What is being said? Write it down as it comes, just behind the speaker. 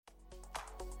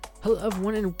Hello,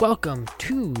 everyone, and welcome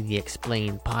to the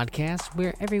Explain podcast,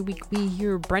 where every week we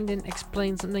hear Brendan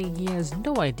explain something he has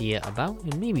no idea about,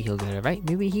 and maybe he'll get it right,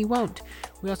 maybe he won't.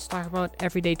 We also talk about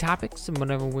everyday topics and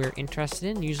whatever we're interested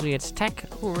in. Usually it's tech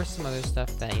or some other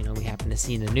stuff that, we happen to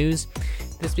see in the news.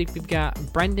 This week we've got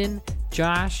Brendan,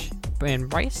 Josh, and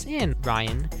Bryce, and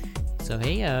Ryan. So,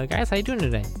 hey, guys, how you doing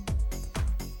today?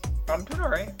 I'm doing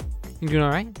alright. You doing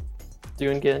alright?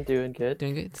 Doing good. Doing good?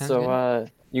 Sounds So,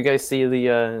 good. you guys see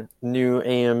the new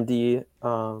AMD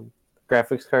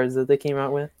graphics cards that they came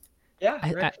out with?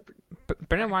 Yeah,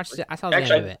 Brendan watched it. I saw the end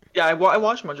of it. Yeah, I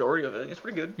watched the majority of it. It's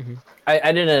pretty good. Mm-hmm.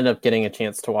 I didn't end up getting a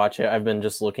chance to watch it. I've been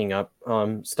just looking up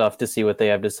stuff to see what they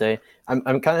have to say. I'm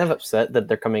kind of upset that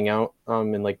they're coming out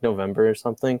in like November or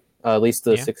something. At least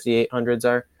the 6800s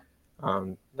are.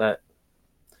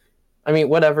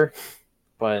 Whatever.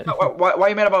 But why are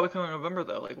you mad about it coming in November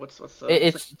though? Like, what's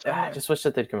I just wish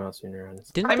that they'd come out sooner. Honestly.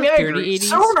 Didn't I the mean, I 3080s agree.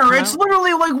 Sooner? It's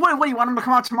literally like, what, you want them to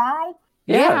come out tomorrow?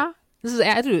 Yeah. This is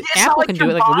dude, It's Apple not like can do it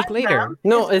you're like a week buying later. them.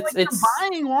 No, It's it's you're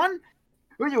buying one.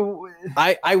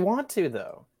 I want to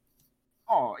though.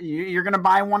 Oh, you're gonna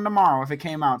buy one tomorrow if it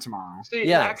came out tomorrow. See,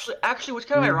 Yeah. actually, what's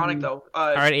kind of ironic though.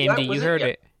 All right, AMD, you heard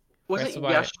it. Was That's it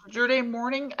about it. yesterday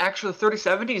morning? Actually, the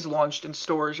 3070s launched in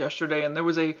stores yesterday, and there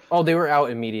was a. Oh, they were out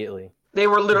immediately. They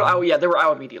were literally out. Yeah, they were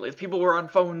out immediately. People were on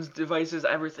phones, devices,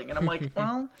 everything, and I'm like,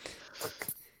 well,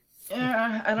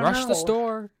 yeah, I don't know. Rush the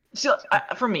store. So,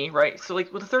 for me, right? So,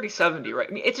 like with the 3070, right?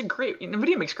 I mean, it's a great.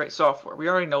 NVIDIA makes great software. We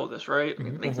already know this, right? I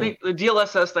mean, they make the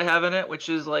DLSS they have in it, which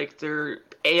is like their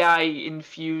AI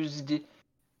infused.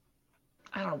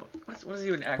 I don't know what is it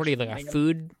even actually. What are you, like a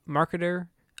food marketer?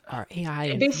 Or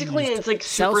AI? Basically, it's like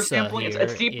super salsa sampling.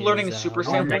 It's deep learning and super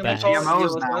one of the sampling. best. That's all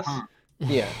GMOs now, DLSS. huh?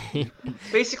 Yeah.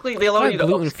 Basically, they allow Our you to upscale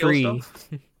gluten-free. stuff.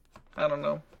 I don't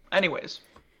know. Anyways,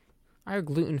 Our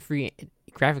gluten-free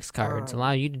graphics cards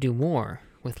allow you to do more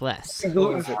with less.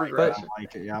 gluten-free. But- I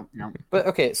like it. Yep. But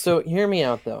okay, so hear me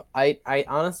out though. I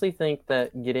honestly think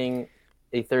that getting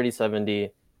a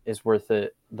 3070 is worth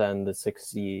it than the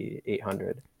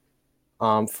 6800.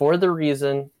 For the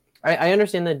reason I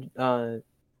understand that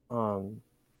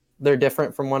they're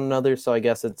different from one another, so I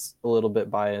guess it's a little bit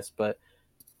biased. But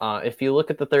if you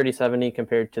look at the 3070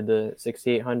 compared to the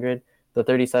 6800, the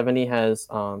 3070 has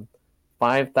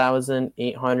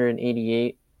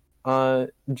 5,888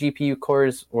 GPU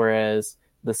cores, whereas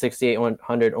the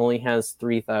 6800 only has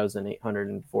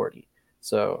 3,840.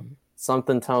 So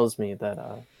something tells me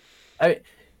that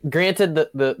granted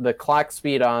the clock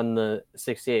speed on the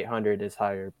 6800 is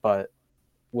higher, but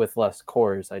with less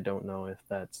cores, I don't know if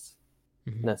that's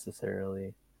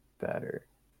necessarily better.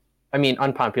 I mean,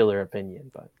 unpopular opinion,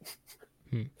 but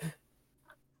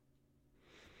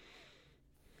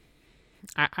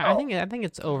I think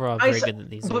it's overall very good that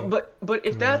these are. But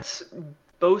if that's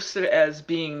boasted as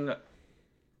being,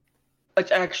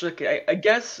 actually, I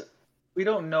guess we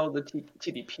don't know the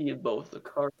TDP of both the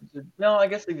cards. No, I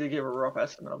guess they did give a rough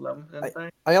estimate of them, didn't they?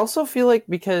 I also feel like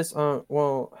because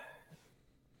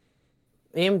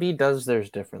AMD does theirs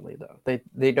differently though.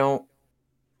 They don't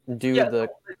do the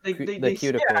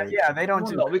CUDA cores. Yeah, they don't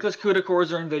Well, do no, because CUDA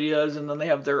cores are NVIDIA's, and then they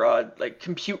have their like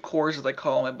compute cores, as they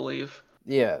call them, I believe.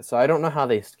 Yeah, so I don't know how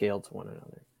they scale to one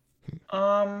another.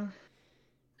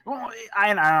 Well,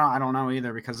 I don't know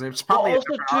either because it's probably a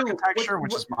different architecture,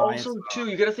 which is biased. Also, too,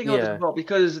 you got to think about this as well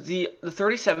because the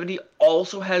 3070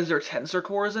 also has their tensor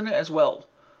cores in it as well,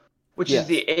 which is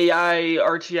the AI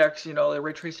RTX, the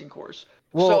ray tracing cores.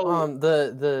 Well, so,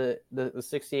 the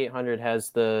 6800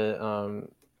 has the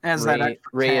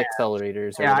ray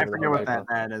accelerators. Yeah, I forget what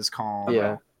that is called.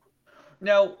 Yeah.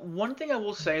 Now, one thing I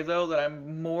will say though that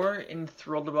I'm more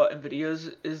enthralled about NVIDIA's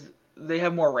is they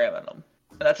have more RAM in them.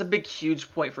 And that's a big,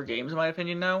 huge point for games, in my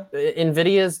opinion. Now,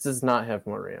 NVIDIA's does not have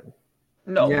more RAM.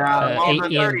 No, Yeah, the AMD.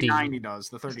 3090 does.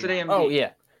 The 3090. AMD. Oh yeah.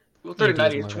 Well,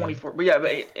 3090 is AMD's 24, but yeah, but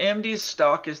AMD's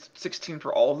stock is 16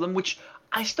 for all of them, which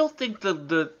I still think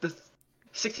the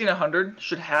 1600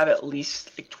 should have at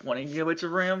least like 20 gigabytes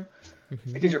of RAM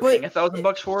because you're paying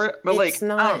 $1,000 for it. But like,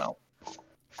 not, I don't know.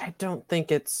 I don't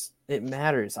think it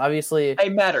matters. Obviously,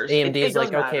 It matters. AMD is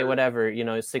like, matter. okay, whatever.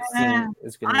 16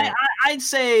 is gonna. I'd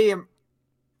say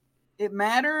it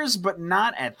matters, but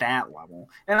not at that level.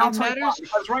 And I'll tell you why,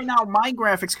 because right now my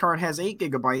graphics card has 8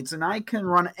 gigabytes, and I can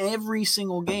run every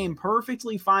single game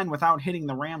perfectly fine without hitting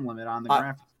the RAM limit on the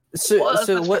graphics. So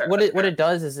what it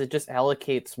does is it just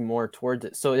allocates more towards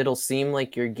it. So it'll seem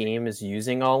like your game is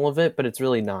using all of it, but it's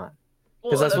really not.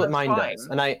 Because that's what mine does.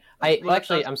 And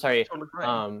I'm sorry.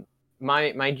 Totally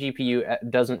my GPU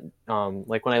doesn't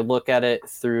like when I look at it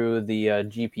through the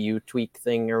GPU tweak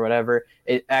thing or whatever,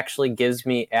 it actually gives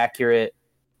me accurate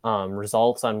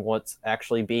results on what's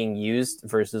actually being used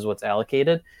versus what's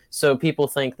allocated. So people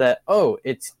think that, oh,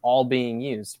 it's all being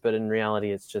used, but in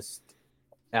reality, it's just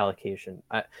allocation.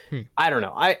 I don't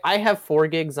know. I have 4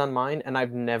 gigs on mine, and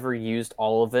I've never used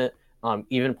all of it.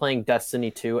 Even playing Destiny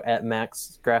 2 at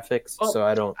max graphics, so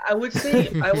I don't. I would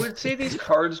say these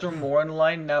cards are more in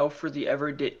line now for the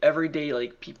everyday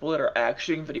like people that are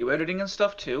actually doing video editing and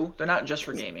stuff too. They're not just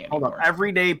for gaming anymore. Hold up,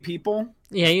 everyday people.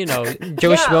 Yeah,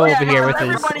 Joe Schmo over here with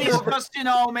his. Everybody's just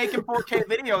making 4K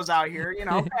videos out here,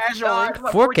 casually.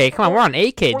 4K, come on, we're on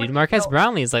 8K, dude. Marquez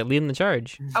Brownlee is like leading the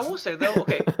charge. I will say though,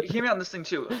 okay, hear me on this thing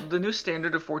too. The new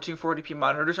standard of 1440p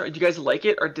monitors. Do you guys like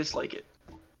it or dislike it?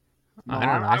 No,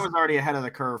 I was already ahead of the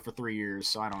curve for 3 years,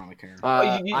 so I don't really care.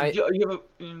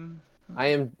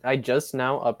 I just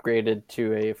now upgraded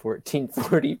to a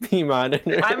 1440p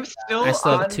monitor. I still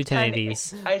have 2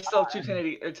 1080s. I still have 2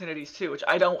 1080s too, which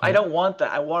I don't want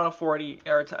that. I want a 40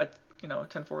 or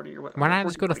 1040 or whatever. Why not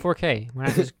just go to 4K? Why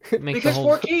not just make because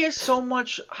 4K is so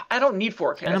much. I don't need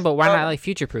 4K. I know, but why not like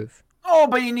future proof? Oh,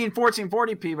 but you need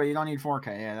 1440p, but you don't need 4K.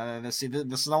 Yeah, this is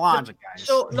the logic, guys.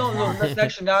 So no, that's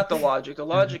actually not the logic. The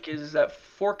logic is that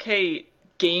 4K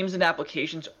games and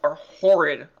applications are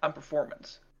horrid on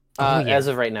performance. As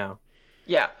of right now.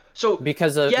 Yeah. So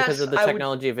because of the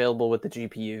technology available with the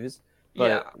GPUs,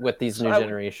 but with these new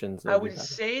generations. I would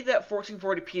say that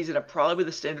 1440p is gonna probably be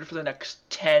the standard for the next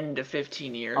 10 to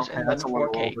 15 years, okay, and that's then a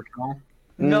 4K.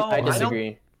 No, I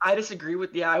disagree. I disagree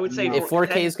with. Yeah, I would say if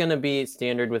 4K is going to be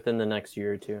standard within the next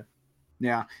year or two.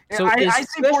 Yeah, so I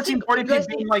see 1440p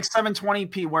being like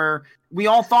 720p, where we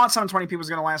all thought 720p was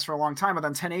going to last for a long time, but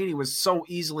then 1080 was so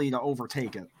easily to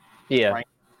overtake it. Yeah, right?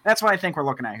 That's what I think we're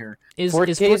looking at here. Is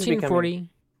 1440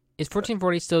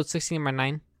 still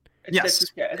 16:9? Yes,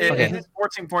 okay. It's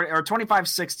 1440 or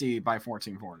 2560 by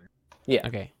 1440. Yeah.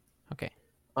 Okay.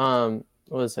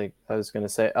 What was I was going to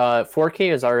say?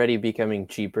 4K is already becoming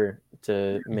cheaper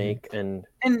to make, and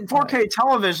 4K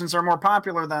televisions are more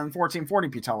popular than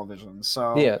 1440p televisions.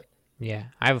 So yeah,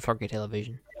 I have a 4K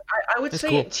television. I would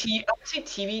say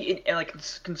TV and like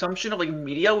consumption of like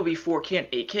media will be 4K and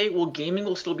 8K. Well, gaming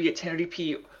will still be at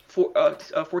 1080p,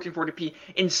 1440p,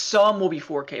 and some will be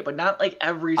 4K, but not like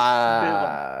every.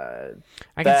 I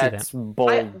can see that. That's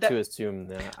bold to assume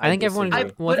that. I think everyone.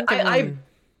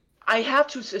 I have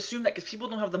to assume that because people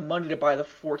don't have the money to buy the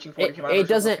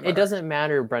 1440p. It doesn't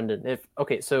matter, Brendan.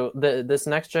 So this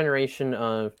next generation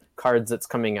of cards that's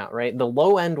coming out, right? The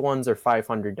low end ones are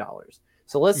 $500.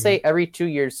 So let's say every 2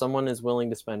 years someone is willing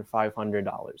to spend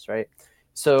 $500, right?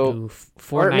 So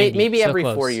or maybe every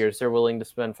 4 years they're willing to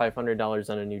spend $500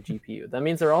 on a new GPU. That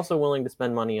means they're also willing to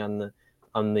spend money on the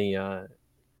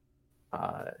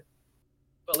what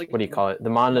do you call it? The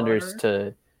monitors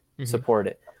to support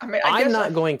it. I'm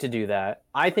not going to do that.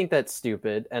 I think that's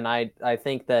stupid, and I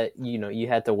think that you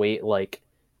had to wait like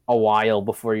a while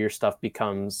before your stuff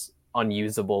becomes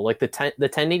unusable. Like the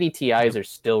 1080 Ti's are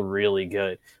still really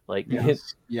good. Like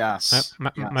yes.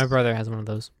 My brother has one of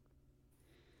those.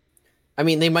 I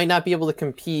mean, they might not be able to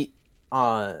compete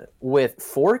with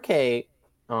 4K.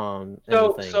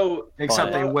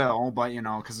 Except they will, but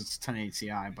because it's 1080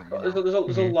 Ti. But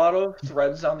there's a lot of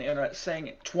threads on the internet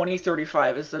saying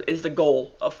 2035 is the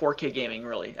goal of 4K gaming.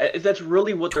 Really, that's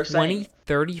really what they're saying.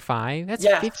 2035? That's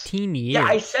 15 years. Yeah,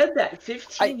 I said that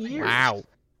 15 years. Wow.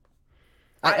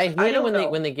 I hate it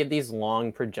when they give these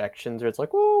long projections where it's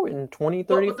like, oh, in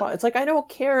 2035. It's like I don't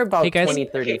care about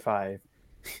 2035.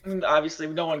 Obviously,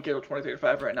 no one cares about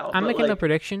 2035 right now. I'm making a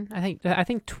prediction. I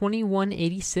think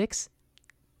 2186.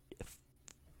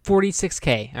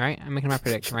 46K. All right, I'm making my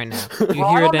prediction right now. You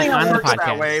hear it on the podcast.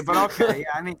 That way, but okay, yeah,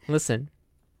 I mean, listen.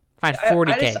 Fine,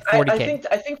 40K. 40K.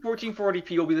 I think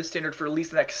 1440p will be the standard for at least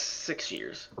the next 6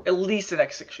 years. At least the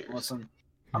next 6 years. Listen,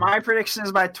 my prediction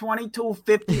is by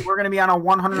 2250 we're going to be on a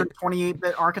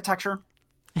 128-bit architecture.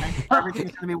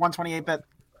 Everything's going to be 128-bit.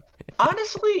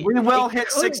 Honestly, we will hit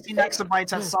 60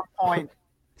 exabytes at some point.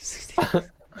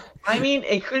 I mean,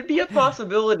 it could be a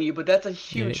possibility, but that's a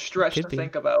huge stretch to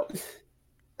think about.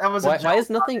 Why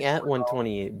is nothing at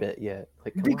 128-bit yet?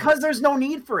 Because there's no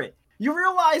need for it. You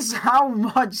realize how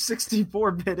much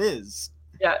 64-bit is.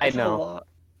 Yeah, I know. A lot.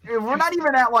 We're not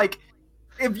even at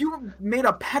if you made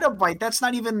a petabyte, that's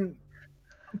not even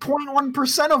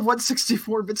 0.1% of what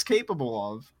 64-bit's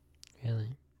capable of.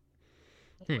 Really?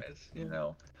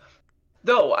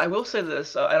 Though I will say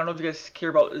this, I don't know if you guys care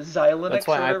about Xilinx. That's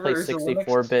why I play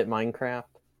 64-bit Minecraft.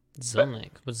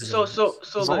 Xilinx. What's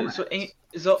Xilinx?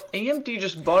 So AMD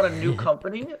just bought a new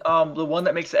company, the one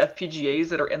that makes the FPGAs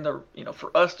that are in the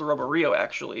for us the Roborio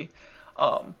actually,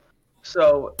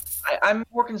 So I'm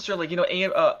more concerned, like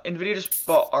Nvidia just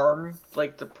bought ARM,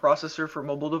 like the processor for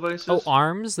mobile devices. Oh,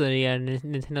 ARMS, the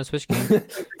Nintendo Switch game.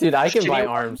 Dude, I can buy Shitty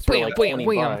arms for like Wham, 20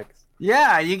 wham. bucks.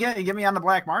 Yeah, you get me on the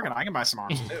black market. I can buy some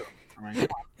arms too. I mean,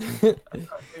 come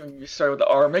on. You started with the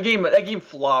ARM. That game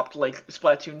flopped like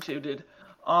Splatoon 2 did.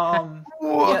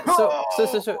 Yeah,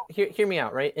 so hear me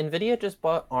out, right? Nvidia just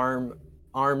bought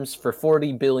arms for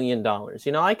 $40 billion.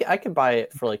 You know, I could buy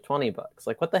it for like 20 bucks.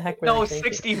 Like, what the heck were No, they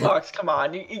thinking? $60. Come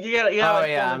on, you gotta. Oh,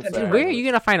 yeah, I'm Dude, sorry. where are you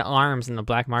gonna find ARMS in the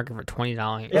black market for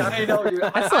 $20? Yeah, I know, dude.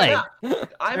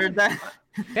 That's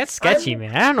that's sketchy,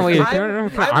 man. I don't know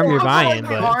what arm you're buying, the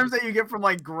but arms that you get from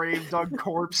like grave dug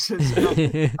corpses.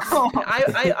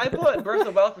 I bought Breath of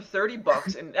the Wild for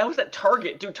 $30, and that was at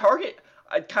Target, dude. Target,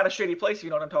 a kind of shady place, if you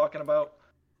know what I'm talking about.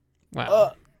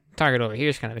 well, Target over here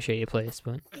is kind of a shady place,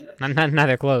 but not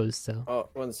they're closed, so. Oh,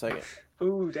 1 second.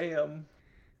 Ooh, damn.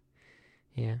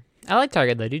 Yeah, I like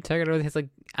Target though, dude. Target always has like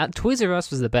Toys R Us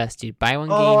was the best, dude. Buy one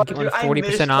Oh, game, get dude, I one 40%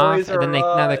 miss off, Toys and then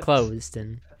now they're R Us. closed.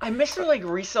 And I miss their like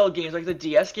resale games, like the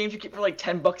DS games you get for like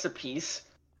 $10 a piece,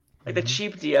 like the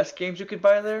cheap DS games you could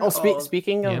buy there. Oh,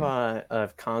 speaking yeah.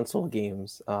 of console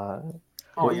games, Oh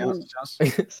yeah,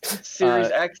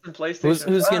 Series X and PlayStation.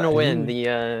 who's 5. gonna win,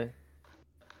 the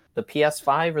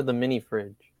PS5 or the mini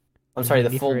fridge? I'm sorry, the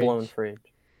Mini full-blown fridge.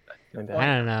 My bad.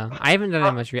 I don't know. I haven't done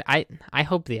that much. I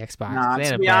hope the Xbox. Nah, They had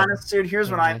to a be bad- honest, dude,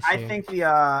 here's what I last year. think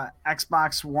the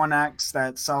Xbox One X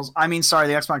that sells. I mean, sorry,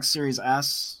 the Xbox Series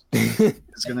S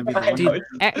is going to be the I one. know. Dude,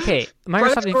 okay,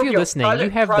 Microsoft, if you're Scorpio, listening, you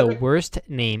have the Project- worst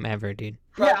name ever, dude.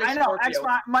 Yeah, Project I know. Scorpio.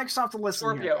 Xbox, Microsoft will listen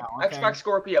Scorpio. here now, okay? Xbox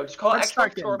Scorpio. Just call it Let's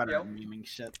start Xbox getting better Scorpio. at naming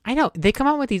shit. I know they come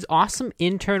out with these awesome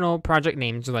internal project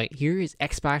names. They're like, here is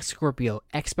Xbox Scorpio,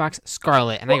 Xbox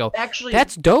Scarlet, and I go, Actually,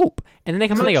 that's dope. And then they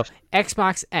come and they go,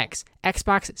 Xbox X,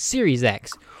 Xbox Series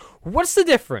X. What's the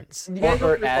difference? you guys know Or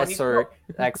what's funny? S or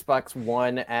Xbox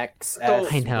One X. So- S,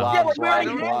 I know. blah, Yeah, but we blah, already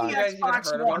don't blah. named the know if you guys Xbox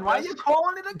even heard One. about Why are this. you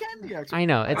calling it again the Xbox? I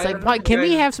know. It's I like, don't why, know, can we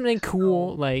guys- have something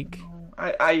cool? Like,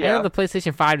 I I know the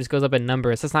PlayStation 5 just goes up in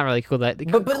numbers. That's not really cool. That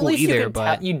But at cool least either. you can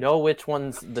But you know which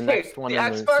one's the next one the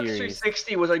in the Xbox series.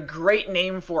 360 was a great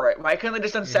name for it. Why couldn't they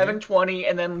just done 720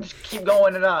 and then just keep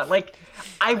going and on? Like,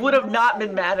 I would have not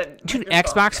been mad at dude,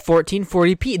 Microsoft. Xbox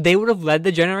 1440p, they would have led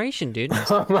the generation, dude.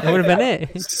 Oh my That would have been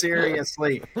it.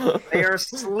 Seriously, they are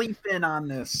sleeping on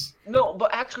this. No,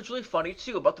 but actually, it's really funny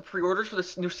too about the pre-orders for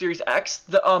this new Series X.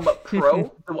 The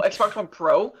Pro, the Xbox One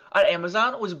Pro on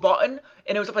Amazon was bought in,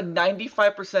 and it was up a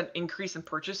 95% increase in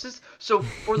purchases. So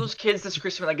for those kids this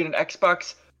Christmas, I get an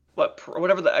Xbox,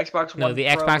 whatever the Xbox One. No, the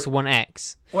Pro, Xbox One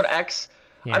X. One X.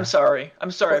 Yeah. I'm sorry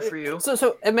for you.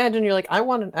 So imagine you're like, I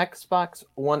want an Xbox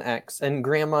One X, and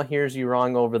Grandma hears you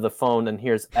wrong over the phone, and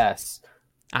here's S.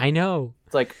 I know.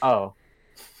 It's like, oh,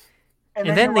 And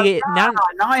then you're they like, get now.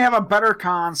 now I have a better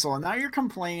console, and now you're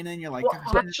complaining. You're like, Well,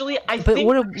 "God, actually, I But think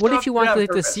what if Microsoft you did want it on like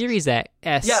the purpose. Series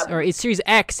S Yeah. or it's Series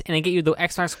X and they get you the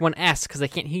Xbox One S because they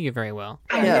can't hear you very well?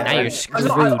 Yeah. Now you're No, screwed.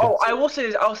 I will say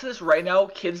this. I'll say this right now.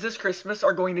 Kids this Christmas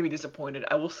are going to be disappointed.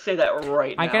 I will say that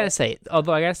right now. I gotta say,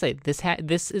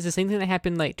 this is the same thing that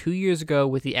happened like 2 years ago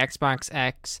with the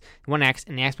Xbox One X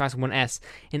and the Xbox One S,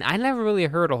 and I never really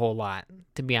heard a whole lot,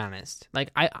 to be honest.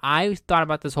 Like I thought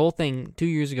about this whole thing 2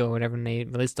 years ago, or whatever, when they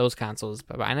released those consoles,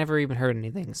 but I never even heard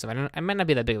anything, so I might not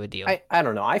be that big of a deal. I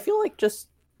don't know. I feel like just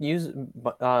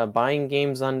buying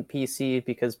games on PC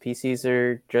because PCs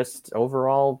are just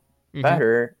overall Mhm.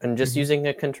 better, and just using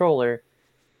a controller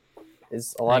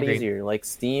is a lot agree. easier. Like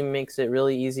Steam makes it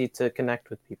really easy to connect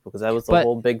with people, because that was the But-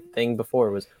 whole big thing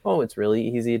before was, oh, it's really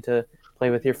easy to play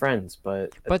with your friends,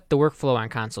 but But the workflow on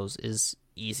consoles is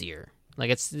easier. Like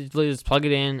it's literally just plug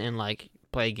it in and like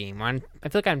play a game. I feel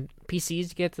like on PCs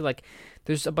you get to like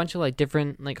there's a bunch of like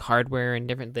different like hardware and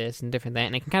different this and different that,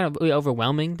 and it can kind of be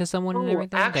overwhelming to someone and Oh, everything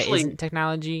that actually- isn't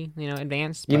technology,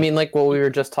 advanced. you but- mean like what we were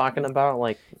just talking about,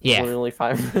 like Yeah. literally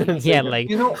 5 minutes yeah, ago? like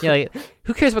You know-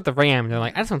 who cares about the RAM? They're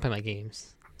like, I just want to play my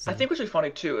games. So, I think what's really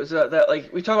funny too is that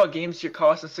like we talk about games here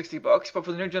costing $60, but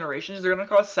for the new generations they're gonna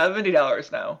cost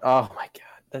 $70 now. Oh my god,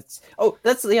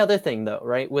 that's the other thing though,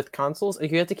 right? With consoles,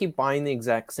 you have to keep buying the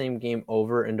exact same game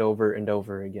over and over and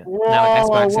over again. whoa, not with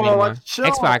Xbox whoa, anymore. let's chill.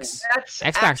 Xbox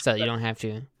That's though, you don't have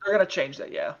to. They're gonna change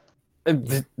that, yeah. It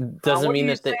What doesn't are mean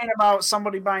you that they... saying about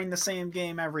somebody buying the same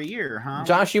game every year, huh?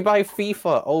 Josh, you buy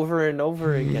FIFA over and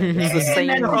over again. It's the And same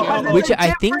then- game. Which a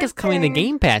I think is different coming to game,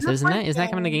 Game Pass, isn't different it? Isn't that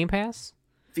coming to game. Game Pass?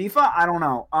 FIFA? I don't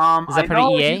know. Is that I part of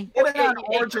know EA? if you get it on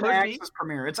It Origin could be. Access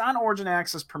Premier. It's on Origin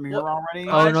Access Premier Well, already.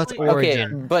 Oh no, it's Honestly- Okay,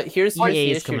 Origin. but here's EA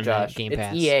the is issue, coming to Josh. Game It's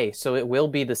Pass. EA, so it will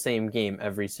be the same game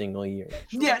every single year.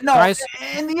 Yeah, no, Bryce?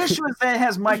 and the issue is that it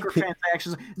has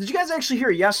microtransactions. Did you guys actually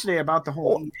hear yesterday about the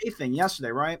whole EA thing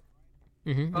yesterday, right?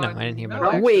 No, I didn't hear about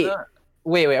no, that. actually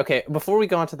Wait, not. okay. Before we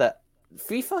go on to that,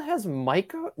 FIFA has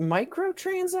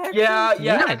microtransactions? Yeah, dude.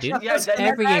 yeah.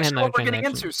 Every game has That's what we're getting microtransactions.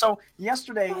 into. So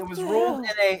yesterday it was ruled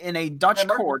in a Dutch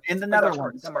Denmark? court in the Denmark,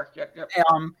 Netherlands Yep.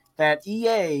 that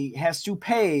EA has to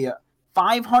pay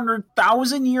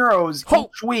 500,000 euros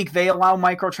each week. They allow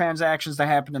microtransactions to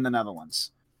happen in the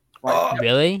Netherlands. Right.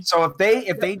 Really? So if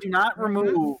they do not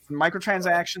remove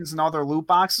microtransactions and all their loot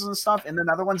boxes and stuff in the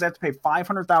Netherlands, they have to pay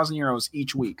 500,000 euros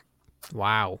each week.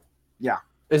 Wow. Yeah.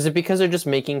 Is it because they're just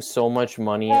making so much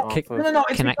money off of... No.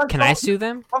 Can I sue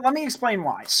them? Well, let me explain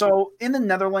why. So in the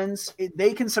Netherlands,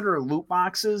 they consider loot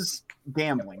boxes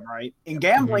gambling, right? And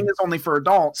gambling is only for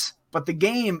adults, but the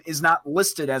game is not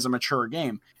listed as a mature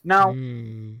game. Now,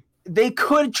 they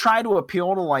could try to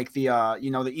appeal to like the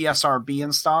the ESRB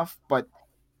and stuff, but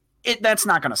that's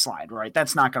not going to slide, right?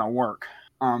 That's not going to work.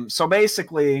 So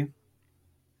basically,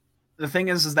 the thing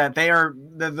is that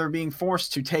they're being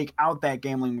forced to take out that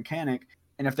gambling mechanic,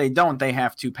 and if they don't, they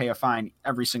have to pay a fine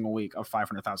every single week of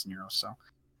 500,000 euros. So,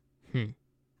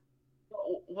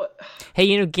 What?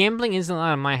 Hey, gambling isn't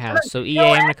allowed in my house, so EA,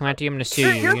 I'm gonna come after you. I'm gonna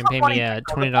sue you. You're gonna pay me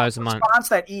 $20 a month. The response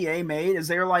that EA made is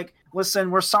they're like,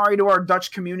 "Listen, we're sorry to our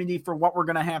Dutch community for what we're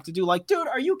gonna have to do." Like, dude,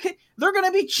 are you kidding? They're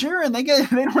gonna be cheering. They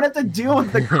don't have to deal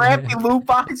with the crappy loot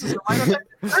boxes. They're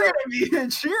gonna be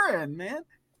cheering, man.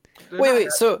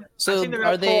 Wait. So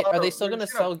are they still gonna going to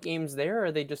sell games there, or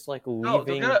are they just like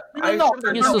leaving? No. You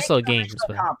can still sell games,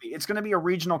 but It's going to be a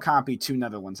regional copy to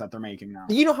Netherlands that they're making now.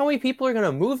 You know how many people are going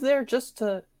to move there just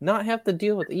to not have to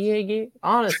deal with EA games?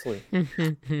 Honestly.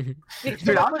 Dude,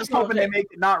 I'm just hoping they make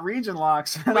it not region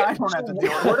locks, and I don't have to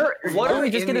deal with it. What are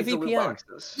just in get a these loot VPN?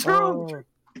 boxes? Oh.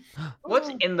 What's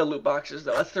in the loot boxes,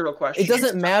 though? That's the real question. It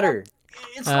doesn't matter.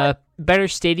 It's better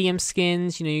stadium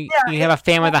skins. You have a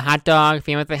fan with a hot dog,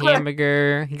 fan with a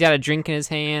hamburger. He got a drink in his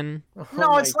hand.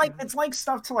 it's like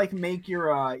stuff to like make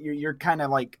your kind of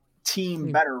like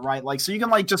team better, right? Like so you can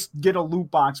like just get a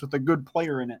loot box with a good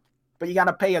player in it, but you got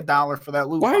to pay $1 for that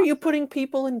loot. Why box. are you putting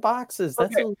people in boxes?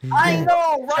 That's I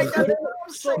know, right? That's what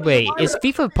I'm saying. Wait, is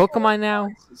FIFA Pokemon now?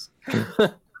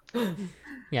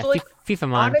 Yeah, So, like, FIFA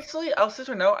Mon. Honestly, I'll say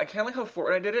right now, I kind of like how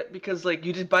Fortnite did it because like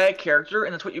you just buy a character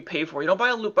and that's what you pay for. You don't buy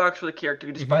a loot box for the character.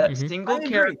 You just buy that single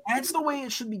character. That's the way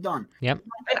it should be done. Yep.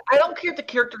 And I don't care if the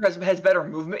character has better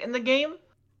movement in the game.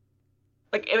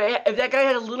 Like if that guy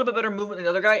had a little bit better movement than the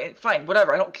other guy, fine,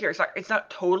 whatever. I don't care. It's not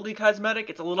totally cosmetic.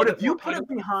 It's a little bit. But if you more put it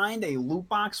behind a loot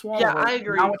box wall, yeah, I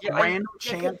agree. Now it's a random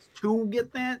chance to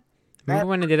get that.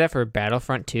 Remember when they did that for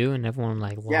Battlefront 2 and everyone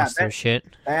like lost their shit?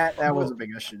 That was a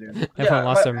big issue, dude. Everyone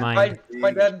lost their mind.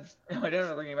 My dad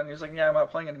was looking and he was like, "Yeah, I'm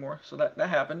not playing anymore." So that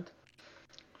happened.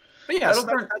 But yeah, so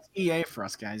that's EA for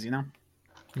us guys,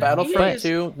 Battlefront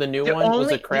 2, the new one,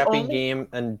 was a crappy game,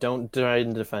 and don't try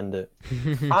and defend it.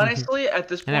 Honestly, at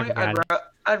this point,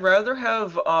 I'd rather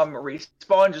have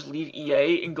Respawn just leave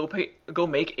EA and go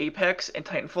make Apex and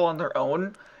Titanfall on their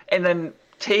own, and then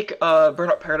take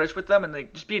Burnout Paradise with them, and they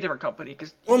just be a different company.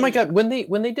 Cause oh my god, when they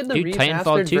did the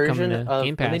remastered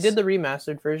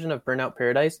version of Burnout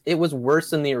Paradise, it was worse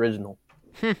than the original.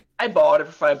 I bought it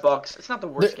for $5. It's not the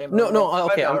worst game. No,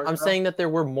 okay. I'm saying that there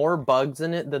were more bugs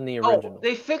in it than the original. Oh,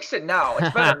 they fixed it now.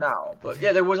 It's better now. But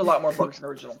yeah, there was a lot more bugs in the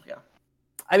original. Yeah.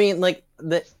 I mean, like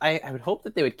I would hope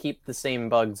that they would keep the same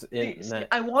bugs from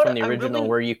the original,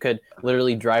 where you could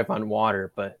literally drive on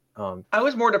water. But I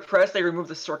was more depressed they removed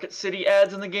the Circuit City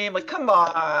ads in the game. Like, come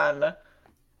on.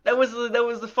 That was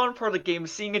the fun part of the game,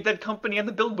 seeing a dead company on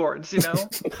the billboards, Like,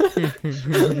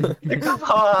 come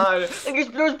on!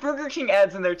 Like, there was Burger King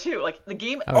ads in there too. Like the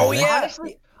game. Oh yeah.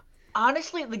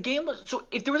 Honestly, the game was so.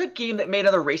 If there was a game that made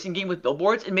another racing game with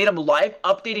billboards and made them live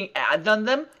updating ads on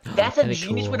them, that's a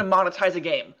genius way to monetize a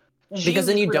game. Because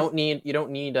then you don't need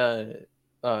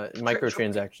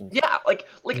microtransactions. Yeah, like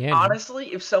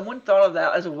honestly, if someone thought of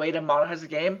that as a way to monetize the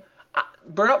game.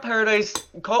 Burnout Paradise,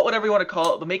 call it whatever you want to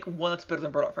call it, but make one that's better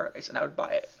than Burnout Paradise, and I would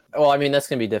buy it. Well, I mean, that's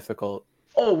gonna be difficult.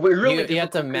 Oh, really? You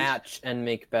have to match and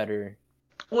make better.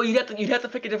 Well, you'd have to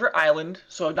pick a different island,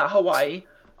 so not Hawaii.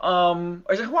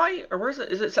 Is it Hawaii or where is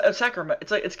it? Is it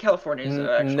Sacramento? It's California. Is it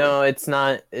actually? No, it's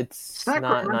not. It's not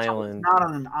an island. Not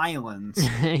on an island.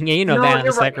 Yeah, you know that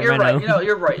in Sacramento.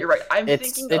 You're right. I'm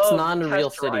thinking it's of not a real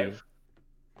Drive. city.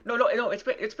 No,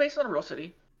 it's based on a real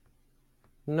city.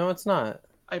 No, it's not.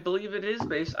 I believe it is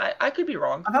based. I could be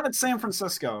wrong. I thought it's San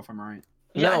Francisco, if I'm right.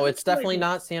 No, it's definitely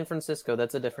not San Francisco.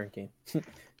 That's a different game.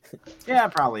 Yeah,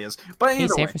 it probably is. But Hey,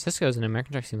 either San way, Francisco is an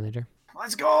American Truck Simulator.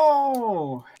 let's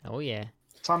go. Oh yeah.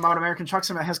 Talking about American Truck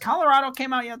Simulator. Has Colorado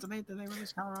came out yet? Did they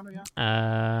release Colorado yet?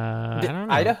 I don't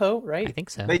know. Idaho, right? I think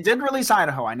so. They did release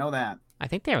Idaho. I know that. I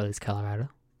think they released Colorado.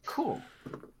 Cool.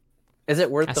 Is it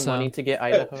worth the money to get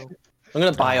Idaho? I'm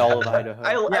gonna buy all of Idaho.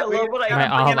 I love what Buy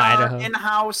all of Idaho.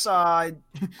 In-house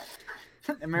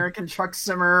American Chuck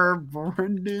Simmer,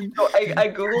 Brendan. So I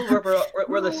googled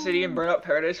where the city in Burnout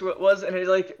Paradise was, and it's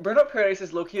like Burnout Paradise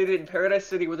is located in Paradise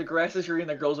City, where the grass is green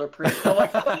and the girls are pretty. I'm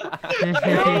like, That's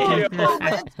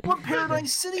what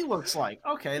Paradise City looks like.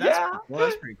 Okay,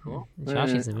 that's pretty cool.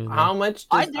 Joshy's a movie. How much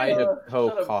does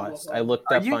Idaho cost? I looked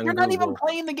up on You're Google. not even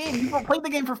playing the game. You played the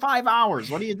game for 5 hours.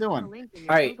 What are you doing? All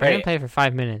right, Brandon played for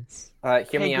 5 minutes.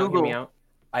 Hear me out.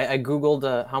 I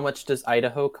googled how much does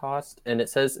Idaho cost, and it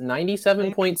says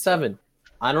 97.7.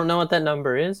 I don't know what that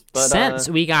number is, but Cents,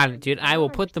 we got it, dude. I will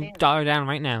put the dollar down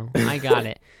right now. I got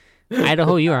it.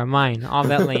 Idaho, you are mine. All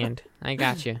that land, I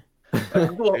got you. I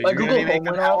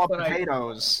Googled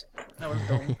potatoes.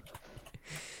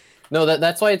 No,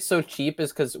 that's why it's so cheap.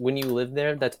 Is because when you live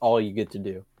there, that's all you get to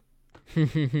do.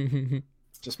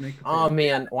 Just make. Oh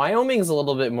man, Wyoming's a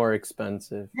little bit more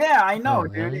expensive. Yeah, I know,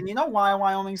 dude. Really? And you know why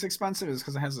Wyoming's expensive is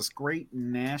because it has this great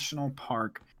national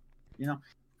park. You know,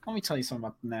 let me tell you something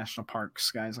about the national parks,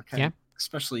 guys. Okay. Yeah.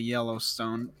 Especially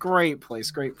Yellowstone. Great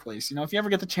place. You know, if you ever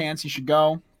get the chance, you should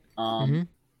go.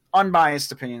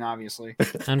 Unbiased opinion, obviously.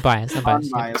 Unbiased.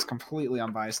 Completely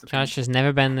unbiased opinion. Josh has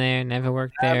never been there, never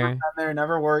worked there.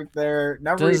 Never worked there.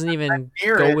 Never Doesn't even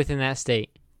go within that state.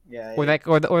 Yeah. Or that,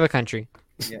 or the country.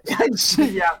 Yeah.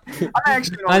 Yeah. I'm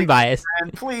actually Unbiased.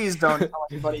 And please don't tell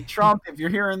anybody. Trump, if you're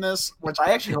hearing this, which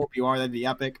I actually hope you are, that'd be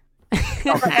epic. Please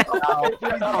don't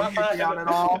get me out at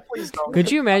all. Please don't.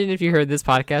 Could you imagine if you heard this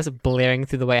podcast blaring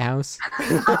through the White House?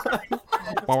 Dude,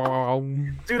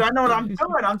 I know what I'm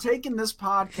doing. I'm taking this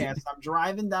podcast. I'm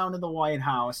driving down to the White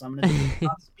House. I'm gonna do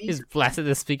Just blasted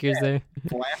the speakers there.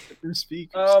 Blasted through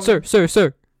speakers.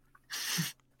 Sir.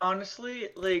 Honestly,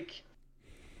 like,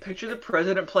 picture the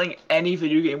president playing any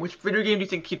video game. Which video game do you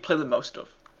think he'd play the most of?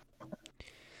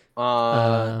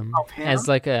 As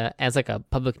like a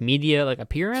public media like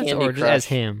appearance, Candy or just Crush. as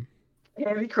him?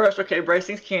 Candy Crush. Okay, Bryce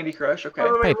thinks Candy Crush. Okay.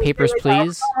 Probably Papers,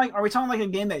 Please. Are we talking like a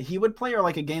game that he would play, or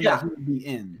like a game that he would be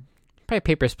in? Probably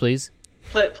Papers, Please.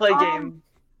 Play game.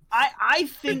 I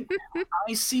think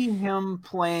I see him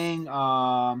playing.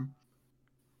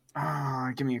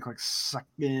 Give me a quick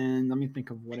second. Let me think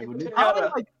of what it would be. Probably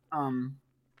like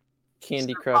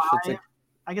Candy Crush.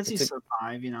 I guess he's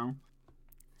Survive. You know.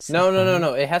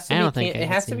 No. It has to I be. don't think It I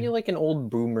has can to see be it. like an old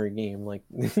boomer game. Like.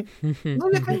 Do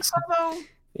you think so though?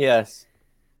 Yes.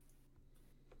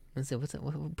 What's an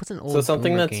old So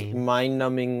something boomer that's game?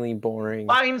 mind-numbingly boring.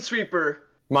 Minesweeper.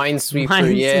 Minesweeper.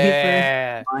 Minesweeper.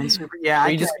 Yeah. Minesweeper. Yeah.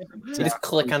 You just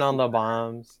clicking on the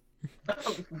bombs. No,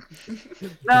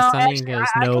 Something actually, goes,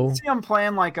 I no. can see him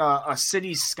playing like a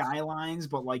city skylines,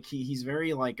 but like he's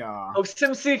very like Oh,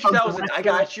 SimCity 2000. I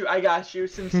got you.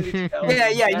 SimCity 2000.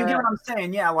 Yeah, you get what I'm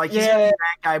saying. Yeah, like he's gonna be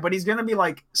that guy, but he's gonna be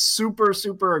like super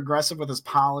aggressive with his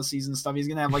policies and stuff. He's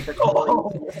gonna have like the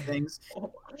things.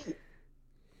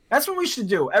 That's what we should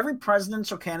do. Every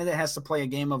presidential candidate has to play a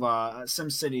game of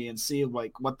SimCity and see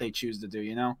like what they choose to do.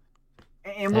 You know.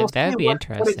 And we'll That'd see be what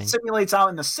interesting. it simulates out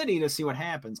in the city to see what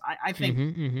happens. I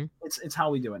think it's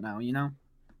how we do it now, you know?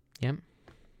 Yep.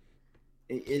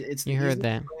 It's You heard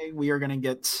that. way we are going to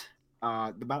get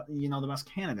the best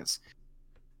candidates.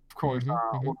 Of course,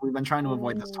 we've been trying to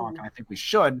avoid this talk, and I think we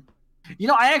should. You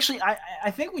know, I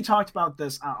think we talked about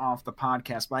this off the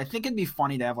podcast, but I think it'd be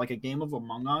funny to have like a game of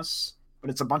Among Us, but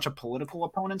it's a bunch of political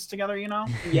opponents together, you know?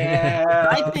 Yeah.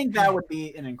 I think that would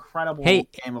be an incredible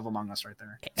game of Among Us right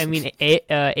there. I mean,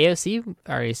 AOC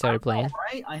already started playing.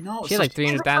 Right? I know. She had like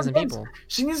 300,000 people.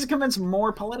 She needs to convince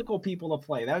more political people to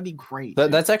play. That would be great.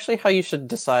 That's actually how you should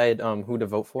decide who to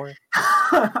vote for.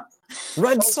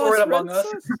 Red sauce. Among Us.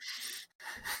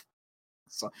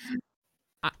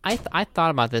 I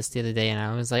thought about this the other day, and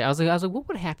I was like, what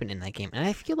would happen in that game? And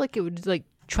I feel like it would like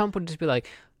Trump would just be like,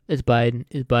 it's Biden.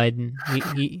 It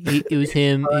was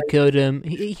him. He killed him.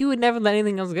 He would never let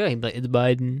anything else go. He'd be like, it's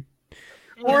Biden.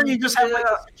 Or you just have like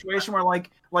a situation where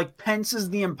like Pence is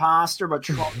the imposter, but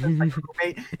Trump is like the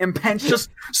roommate, and Pence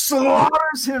just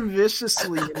slaughters him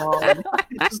viciously. You know,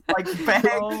 just like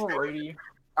bang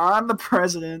on the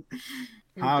president.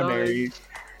 How dare you?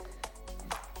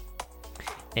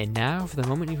 And now for the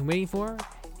moment you've been waiting for.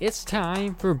 It's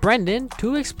time for Brendan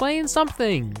to explain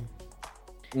something.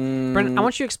 Brendan, I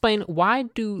want you to explain, why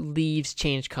do leaves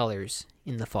change colors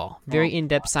in the fall? Very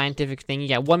in-depth scientific thing. You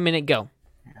got 1 minute, go.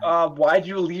 Why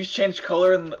do leaves change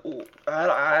color?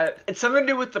 It's something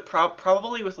to do with the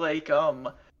probably with like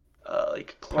chloroplast.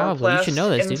 Probably, you should know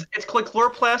this, dude. It's like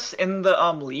chloroplast in the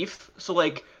leaf. So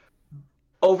like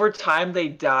over time they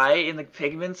die and the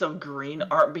pigments of green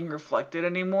aren't being reflected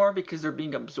anymore because they're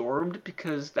being absorbed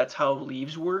because that's how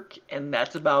leaves work, and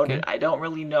that's about it. I don't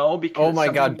really know because oh my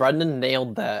god, Brendan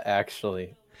nailed that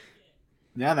actually.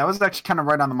 Yeah, that was actually kind of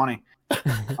right on the money.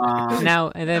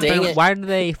 Now, and then Brendan, why do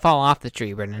they fall off the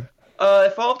tree, Brendan?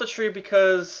 They fall off the tree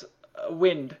because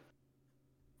wind.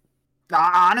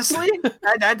 Honestly,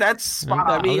 that's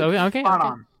spot on. Okay. Spot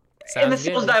on. Sounds and the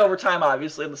cells die over time,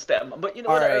 obviously, in the stem. But you know,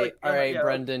 all right,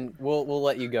 Brendan, we'll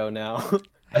let you go now.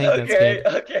 I think that's good.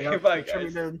 Okay, bye,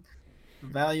 guys.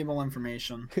 Valuable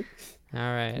information. All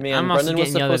right, man, I'm also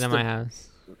getting yelled at in my house.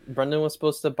 Brendan was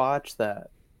supposed to botch that.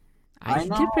 I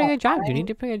did a pretty good job, dude. He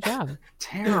did a pretty good job.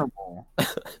 Terrible.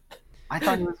 I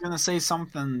thought he was gonna say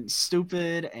something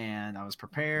stupid, and I was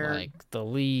prepared. Like the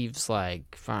leaves,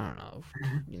 like I don't know,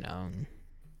 you know.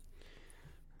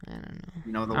 I don't know.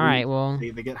 You know, all right, well,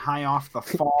 they get high off the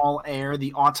fall air,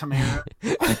 the autumn air.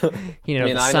 You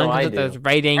know, the sun comes at the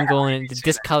right angle and it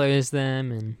discolors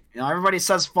them, and you know, everybody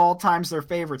says fall time's their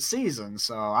favorite season,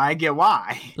 so I get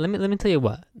why. Let me tell you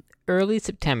what. Early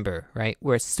September, right,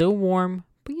 where it's still warm,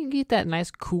 but you get that nice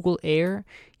cool air.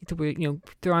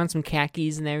 Throw on some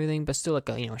khakis and everything, but still like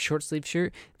a short sleeve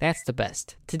shirt. That's the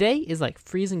best. Today is like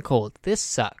freezing cold. This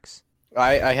sucks.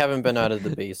 I haven't been out of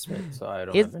the basement, so I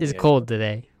don't. It is cold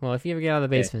today. Well, if you ever get out of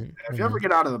the basement, if you ever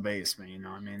get out of the basement,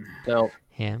 I mean. No.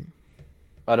 Yeah.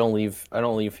 I don't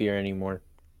leave here anymore.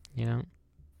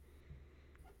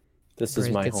 This is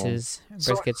my home. Bryce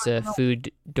gets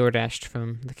food DoorDashed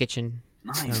from the kitchen.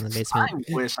 Nice. In the basement.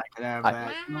 I wish I could have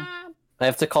that. I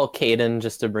have to call Caden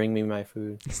just to bring me my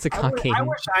food. I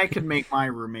wish I could make my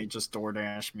roommate just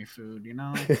DoorDash me food,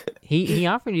 He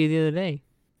offered you the other day.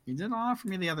 He did offer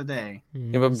me the other day.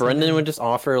 Yeah, but Brendan would just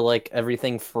offer like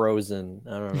everything frozen.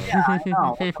 I don't know. Yeah, I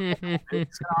know.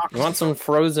 You want some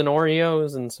frozen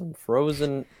Oreos and some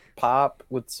frozen pop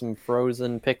with some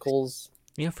frozen pickles?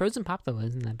 Frozen pop though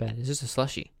isn't that bad. It's just a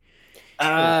slushie.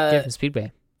 Different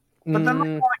Speedway. But then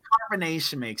the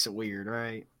carbonation makes it weird,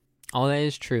 right? Oh, that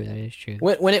is true.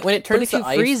 When it turns to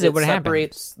ice, freeze it, what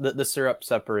separates the syrup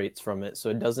separates from it, so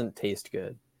it doesn't taste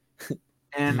good.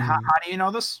 And how do you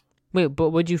know this? Wait, but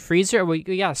would you freeze it, or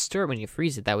you gotta stir it when you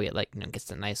freeze it? That way, it gets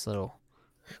a nice little.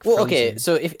 Well, okay,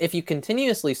 so if you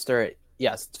continuously stir it,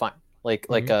 yes, it's fine, like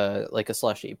a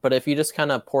slushie. But if you just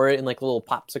kind of pour it in like a little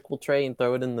popsicle tray and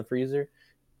throw it in the freezer,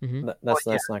 that's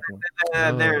not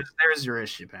gonna. There's your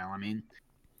issue, pal. I mean,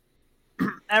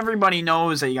 everybody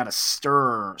knows that you gotta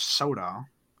stir soda.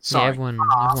 Sorry. Yeah,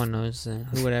 everyone knows.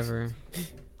 Whatever.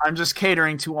 I'm just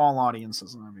catering to all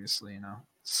audiences, obviously.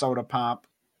 Soda pop.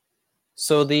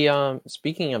 So the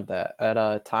speaking of that,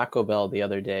 at Taco Bell the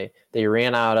other day, they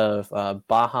ran out of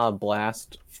Baja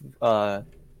Blast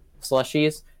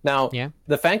slushies. Now,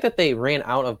 the fact that they ran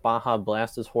out of Baja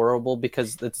Blast is horrible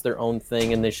because it's their own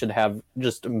thing and they should have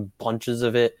just bunches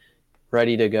of it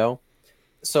ready to go.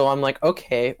 So I'm like,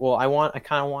 okay, well, I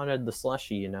kind of wanted the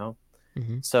slushie,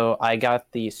 So I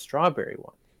got the strawberry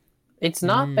one. It's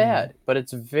not bad, but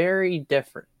it's very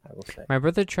different, I will say. My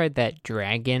brother tried that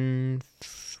dragon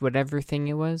whatever thing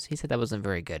it was. He said that wasn't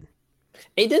very good.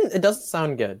 It doesn't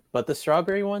sound good, but the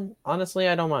strawberry one, honestly,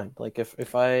 I don't mind. Like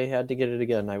if I had to get it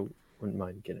again, I wouldn't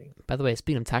mind getting it. By the way,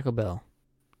 speaking of Taco Bell,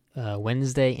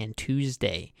 Wednesday and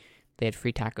Tuesday they had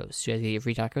free tacos. Did you guys get your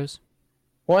free tacos?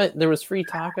 What? There was free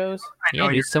tacos? Yeah,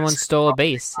 dude, someone stole a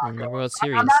base in the World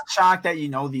Series. I'm not shocked that you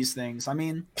know these things. I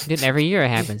mean... Dude, every year it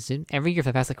happens, dude. Every year for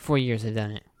the past 4 years they've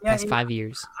done it. Past 5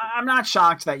 years. I'm not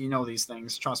shocked that you know these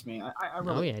things. Trust me. I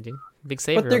really... Oh, yeah, dude. Big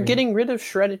saver. But they're getting rid of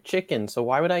shredded chicken, so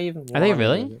why would I even Are they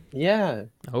really? Yeah.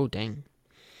 Oh, dang.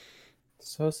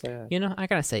 So sad. I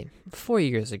gotta say, 4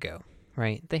 years ago,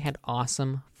 right, they had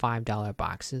awesome $5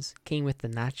 boxes. Came with the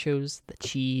nachos, the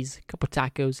cheese, a couple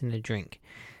tacos, and a drink.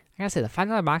 I gotta say, the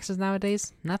 $5 boxes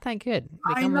nowadays, not that good.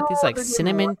 They come with these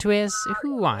cinnamon twists.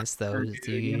 Who wants those,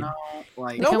 dude?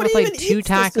 They come with 2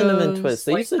 tacos. Cinnamon twists.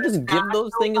 They used to just give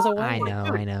those things away.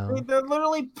 I know. They're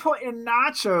literally putting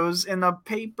nachos in a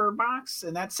paper box,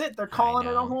 and that's it. They're calling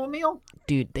it a whole meal.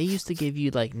 Dude, they used to give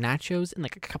you nachos and a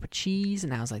cup of cheese,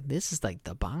 and I was like, this is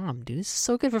the bomb, dude. This is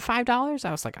so good for $5.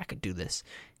 I was like, I could do this.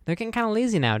 They're getting kind of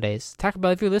lazy nowadays. Taco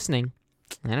Bell, if you're listening,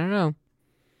 I don't know.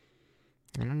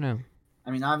 I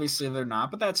mean, obviously they're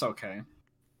not, but that's okay.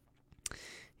 Yeah.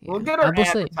 We'll get our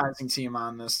advertising team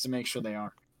on this to make sure they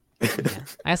are. Yeah.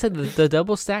 I said the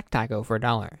double stack taco for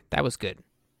 $1. That was good.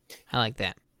 I like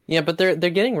that. Yeah, but they're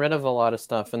getting rid of a lot of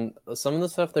stuff, and some of the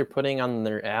stuff they're putting on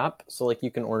their app, so you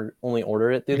can only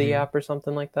order it through the app or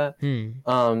something like that.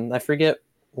 I forget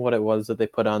what it was that they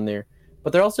put on there,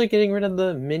 but they're also getting rid of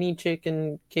the mini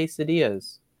chicken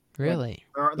quesadillas. Really?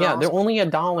 They're only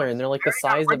 $1, and they're like the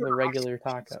size of a regular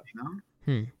taco.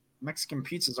 Mexican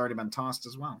pizza's already been tossed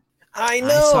as well. I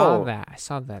know. I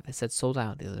saw that. They said sold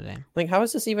out the other day. Like, how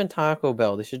is this even Taco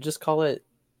Bell? They should just call it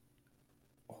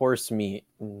horse meat.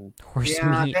 Horse They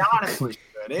meat. honestly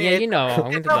should. Yeah, you know, I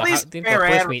went to the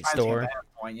horse meat store. At that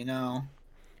point, you know.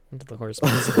 Went to the horse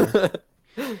meat store.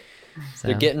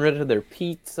 They're getting rid of their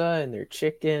pizza and their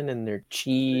chicken and their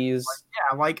cheese.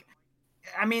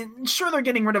 I mean, sure, they're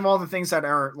getting rid of all the things that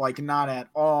are like not at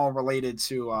all related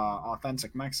to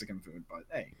authentic Mexican food, but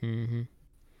hey. Mm-hmm.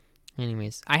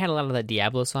 Anyways, I had a lot of that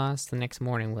Diablo sauce. The next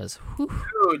morning was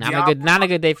Dude, not a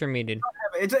good day for me, dude.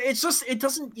 It's just it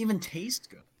doesn't even taste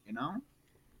good, you know.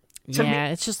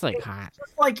 It's just like hot.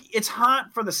 It's like it's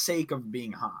hot for the sake of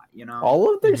being hot, you know.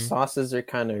 All of their sauces are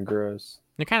kind of gross.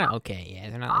 They're kind of okay, yeah.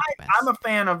 They're not like the best. I'm a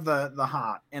fan of the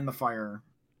hot and the fire.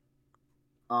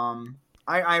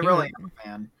 I really am a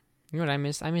fan. You know what I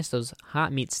miss? I miss those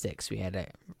hot meat sticks we had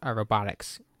at our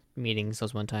robotics meetings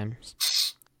those one time.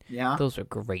 Yeah, those were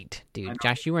great, dude.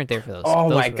 Josh, you weren't there for those. Oh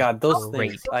those my god, those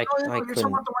great. things! I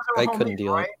couldn't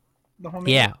deal with.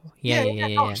 Yeah.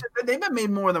 They've been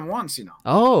made more than once, you know.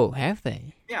 Oh, have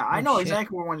they? Yeah, I know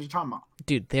exactly what ones you're talking about.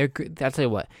 Dude, they're good. I'll tell you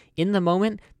what. In the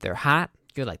moment, they're hot.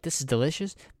 You're like, this is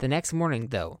delicious. The next morning,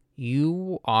 though,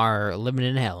 you are living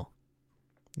in hell.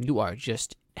 You are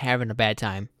just having a bad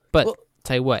time. But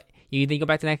tell you what, you then go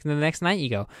back the next night, you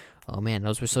go, oh man,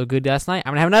 those were so good last night.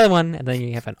 I'm gonna have another one, and then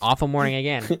you have an awful morning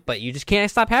again. But you just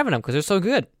can't stop having them because they're so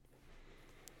good.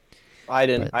 I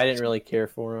didn't really care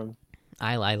for them.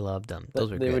 I loved them.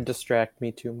 Those were they good. would distract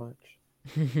me too much.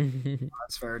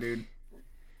 That's fair, dude.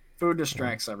 Food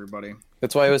distracts everybody.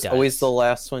 That's why I was always the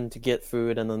last one to get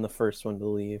food and then the first one to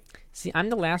leave. See,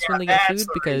 I'm the last one to get food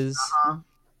because I'm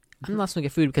the last one to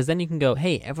get food because then you can go,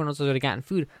 hey, everyone else has already gotten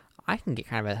food. I can get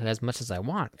kind of as much as I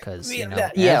want because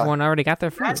everyone already got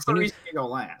their food. That's the reason you go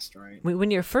last, right?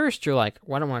 When you're first, you're like,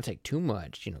 well, I don't want to take too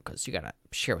much, because you gotta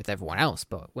share with everyone else.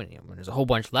 But when there's a whole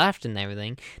bunch left and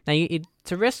everything, now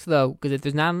it's a risk though because if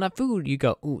there's not enough food, you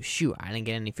go, oh shoot, I didn't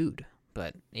get any food.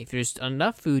 But if there's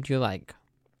enough food, you're like,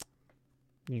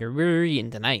 you're really eating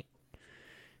tonight,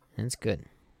 and it's good.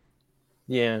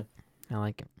 Yeah, I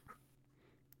like it.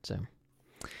 So,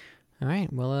 all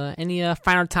right. Well, any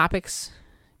final topics?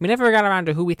 We never got around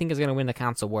to who we think is going to win the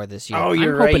console war this year. Oh,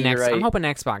 you're right. I'm hoping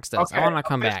Xbox does. Okay. I want to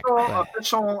come back.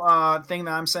 Official thing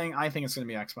that I'm saying, I think it's going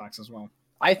to be Xbox as well.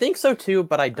 I think so too,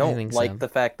 but I don't like the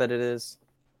fact that it is.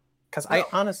 Because I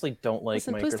honestly don't like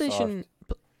Microsoft.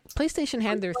 PlayStation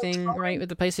had their thing, right, with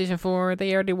the PlayStation 4.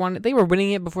 They already won it. They were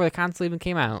winning it before the console even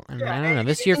came out. And I don't know.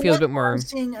 This year feels a bit more... I'm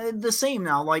seeing the same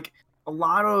now. Like, a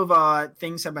lot of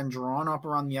things have been drawn up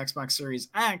around the Xbox Series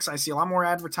X. I see a lot more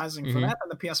advertising for that than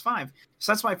the PS5.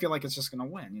 So that's why I feel like it's just going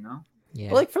to win, you know?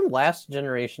 Yeah. Well, like, from last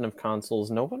generation of consoles,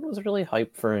 no one was really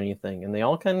hyped for anything, and they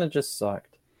all kind of just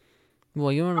sucked.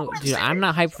 Well, dude, I'm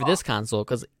not hyped for this console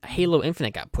because Halo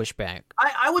Infinite got pushed back.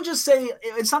 I would just say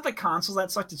it's not the consoles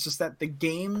that sucked. It's just that the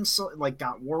games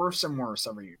got worse and worse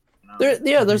every year. You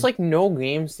know? There's like no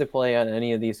games to play on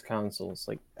any of these consoles,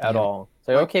 like at all. It's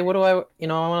like, okay, what do I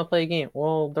want to play a game?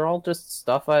 Well, they're all just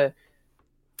stuff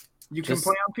you can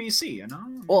play on PC, you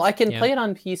know. Well, I can play it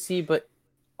on PC, but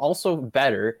also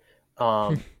better.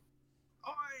 But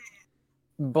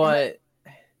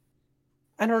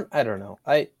I don't know.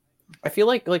 I feel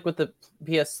like with the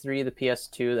PS3, the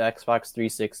PS2, the Xbox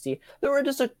 360, there were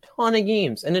just a ton of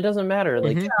games, and it doesn't matter.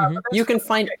 Like you can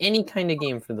find any kind of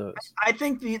game for those. I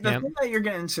think the thing that you're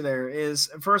getting into there is,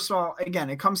 first of all, again,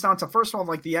 it comes down to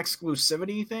like the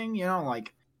exclusivity thing. You know,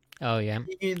 like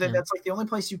that's like the only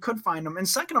place you could find them. And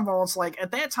second of all, it's like at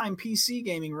that time, PC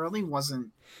gaming really wasn't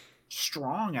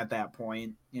strong at that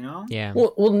point. You know? Yeah.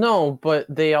 Well, no, but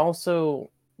they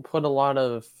also put a lot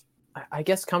of. I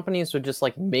guess companies would just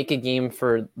like make a game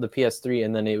for the PS3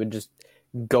 and then it would just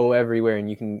go everywhere and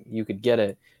you could get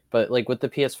it. But like with the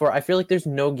PS4, I feel like there's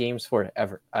no games for it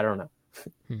ever. I don't know.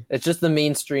 It's just the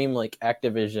mainstream like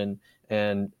Activision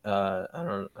and I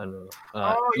don't know.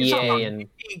 EA and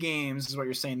indie games is what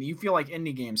you're saying. You feel like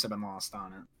indie games have been lost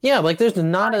on it. Yeah, like there's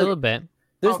not a little bit.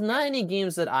 There's not any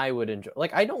games that I would enjoy.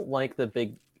 Like I don't like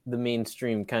the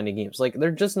mainstream kind of games. Like they're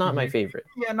just not my favorite.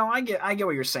 Yeah, no, I get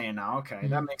what you're saying now. Okay,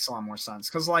 that makes a lot more sense.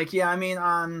 Because like, I mean,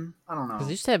 I don't know. Because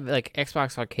they used to have like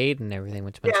Xbox Arcade and everything,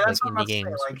 which is like indie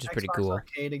games, which is pretty Xbox cool.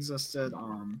 Arcade existed.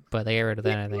 But they got rid of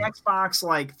that. I think the Xbox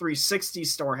like 360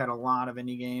 store had a lot of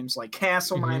indie games, like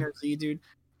Castle Miner Z, dude.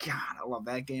 God, I love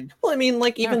that game. Well, I mean,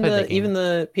 like even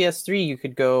the PS3, you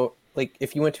could go. Like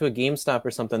if you went to a GameStop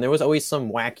or something, there was always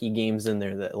some wacky games in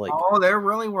there that like. Oh, there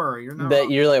really were. You're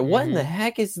like, what in the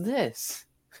heck is this?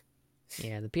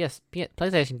 Yeah, the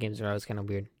PlayStation games are always kind of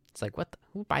weird. It's like, who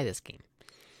would buy this game?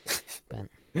 But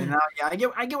yeah, I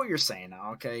get what you're saying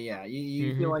now. Okay, yeah,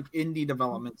 you feel like indie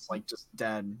development's like just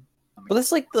dead. But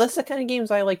that's the kind of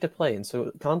games I like to play, and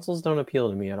so consoles don't appeal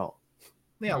to me at all.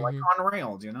 Yeah, like on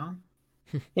rails, you know.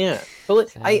 Yeah,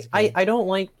 but I don't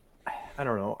like. I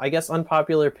don't know. I guess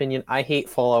unpopular opinion. I hate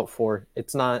Fallout 4.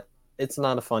 It's not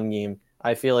a fun game.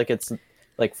 I feel like it's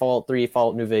like Fallout 3,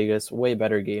 Fallout New Vegas, way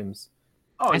better games.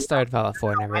 Oh, I started Fallout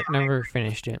 4, never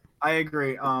finished it. I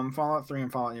agree. Fallout 3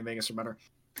 and Fallout New Vegas are better.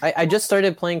 I just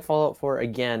started playing Fallout 4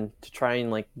 again to try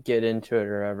and like get into it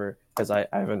or whatever because I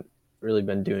haven't really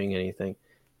been doing anything.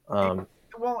 And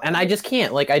I just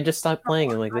can't. Like I just stopped playing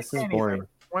and like this is boring.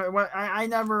 I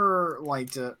never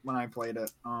liked it when I played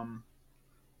it.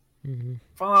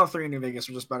 Fallout 3 and New Vegas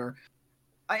are just better.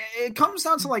 It comes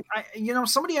down to like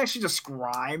somebody actually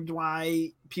described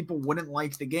why people wouldn't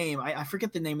like the game. I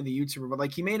forget the name of the YouTuber, but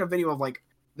like he made a video of like,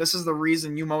 this is the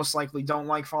reason you most likely don't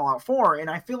like Fallout 4, and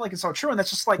I feel like it's so true. And that's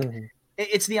just like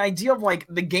it's the idea of like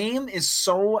the game is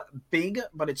so big,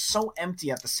 but it's so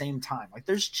empty at the same time. Like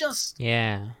there's just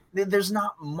there's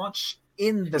not much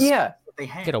in the that they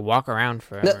have. You gotta walk around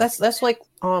forever. That's like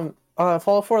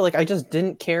Fallout 4. Like I just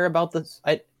didn't care about this.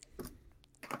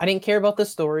 I didn't care about the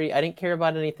story. I didn't care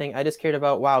about anything. I just cared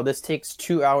about, wow, this takes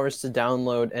 2 hours to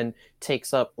download and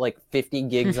takes up like 50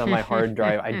 gigs on my hard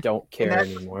drive. I don't care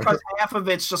anymore. Because half of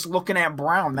it's just looking at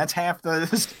brown. That's half the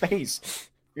space.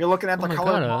 You're looking at the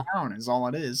color brown is all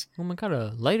it is. Oh my god,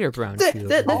 a lighter brown. That's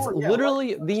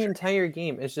literally the entire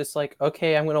game. It's just like,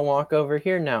 okay, I'm going to walk over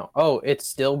here now. Oh, it's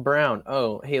still brown.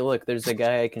 Oh, hey, look, there's a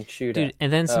guy I can shoot at.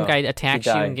 And then some guy attacks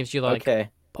you and gives you like...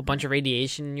 a bunch of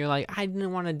radiation, and you're like, I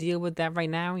didn't want to deal with that right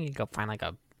now. You go find like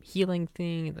a healing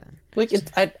thing. And then... Like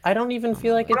I don't even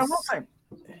feel like it's. I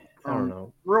don't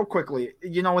know. Real quickly,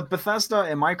 with Bethesda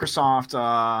and Microsoft,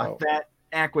 that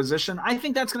acquisition, I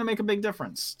think that's going to make a big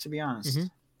difference. To be honest,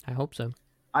 I hope so.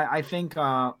 I think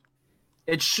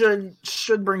it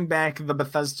should bring back the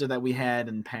Bethesda that we had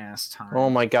in past times.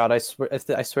 Oh my god! I swear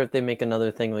if they make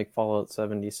another thing like Fallout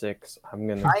 76, I'm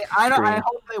gonna. I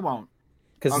hope they won't.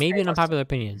 Maybe an unpopular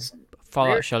opinion.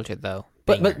 Fallout Shelter, though.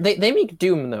 But they make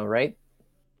Doom, though, right?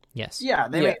 Yes. Yeah,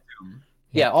 they make Doom.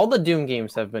 Yeah, all the Doom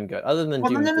games have been good, other than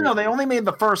Doom. No. They only made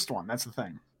the first one. That's the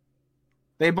thing.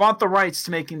 They bought the rights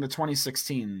to making the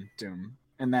 2016 Doom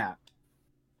and that.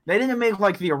 They didn't make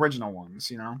like the original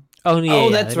ones, Oh, yeah. Oh,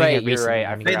 that's right. You're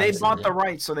right. They bought the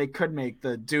rights so they could make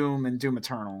the Doom and Doom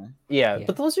Eternal. Yeah,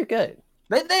 but those are good.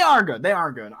 They are good. They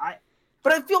are good.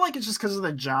 But I feel like it's just because of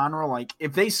the genre. Like,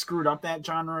 if they screwed up that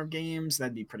genre of games,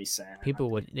 that'd be pretty sad.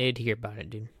 They'd hear about it,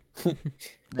 dude.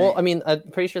 Well, I mean, I'm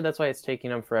pretty sure that's why it's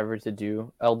taking them forever to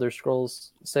do Elder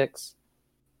Scrolls 6.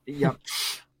 Yep.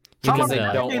 Because they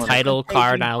don't want title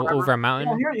card over a mountain.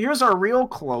 Well, here's our real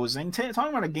closing. Talking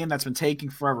about a game that's been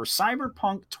taking forever.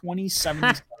 Cyberpunk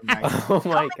 2077. Oh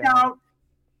my god.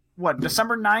 What,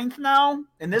 December 9th now?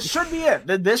 And this should be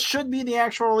it. This should be the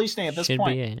actual release date at this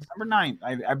point. December 9th,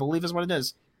 I believe is what it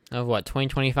is. Of what,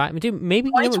 2025? Dude, maybe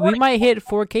we might hit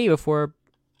 4K before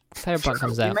Cyberpunk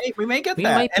comes out. We may get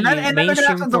that. And then they're going to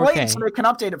have to delay it so they can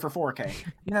update it for 4K.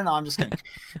 No, I'm just kidding.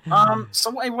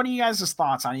 So what are you guys'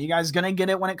 thoughts on it? You guys going to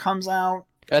get it when it comes out?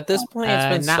 At this point,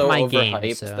 it's been so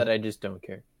overhyped that I just don't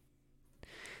care.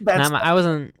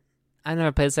 I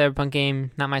never played a Cyberpunk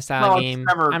game. Not my style of game.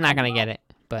 I'm not going to get it.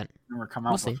 But never come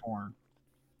out before.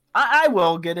 I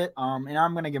will get it, and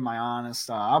I'm gonna give my honest.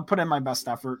 I'll put in my best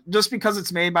effort, just because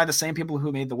it's made by the same people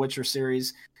who made the Witcher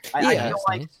series. I feel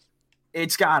like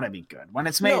it's gotta be good when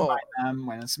it's made by them.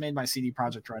 When it's made by CD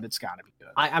Projekt Red, it's gotta be good.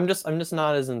 I'm just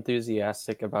not as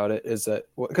enthusiastic about it. Is it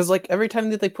because like every time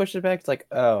that they push it back, it's like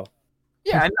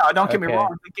yeah, no, don't get me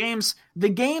wrong. The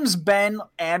game's been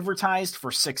advertised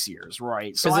for 6 years,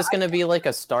 right? So is this going to be like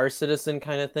a Star Citizen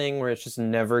kind of thing where it's just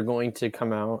never going to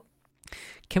come out?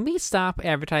 Can we stop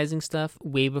advertising stuff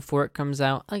way before it comes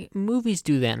out? Like movies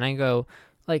do that, and I go,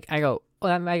 it's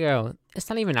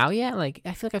not even out yet. Like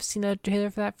I feel like I've seen a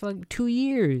trailer for that for like 2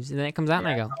 years, and then it comes out, and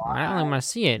I go, I don't really want to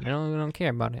see it. I don't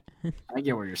care about it. I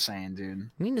get what you're saying,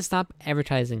 dude. We need to stop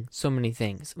advertising so many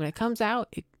things. When it comes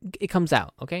out, it comes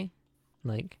out. Okay.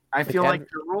 I feel like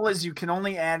the rule is you can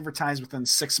only advertise within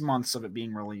 6 months of it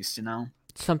being released,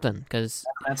 something, because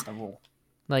that's the rule.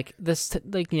 Like this,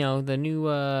 the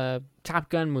new Top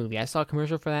Gun movie. I saw a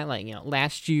commercial for that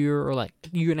last year or like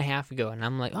a year and a half ago, and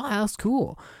I'm like, oh, that's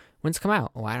cool. When's it come out?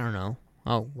 Oh, I don't know.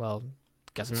 Oh, well,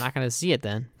 guess I'm not gonna see it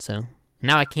then. So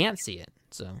now I can't see it.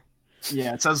 So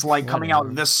yeah, it says coming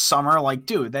out this summer. Like,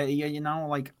 dude, that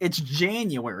it's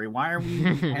January. Why are we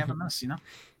having this?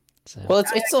 So. Well,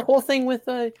 it's the whole thing with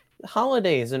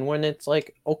holidays, and when it's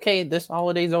like, okay, this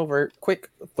holiday's over, quick,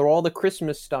 throw all the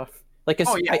Christmas stuff. Like,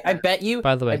 I bet you.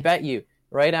 By the way, I bet you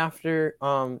right after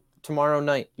tomorrow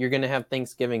night, you're gonna have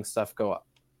Thanksgiving stuff go up.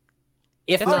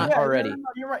 If not already. No,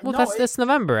 you're right. Well, that's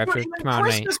November after tomorrow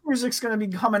night. Christmas music's going to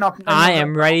be coming up. I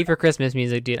am ready for Christmas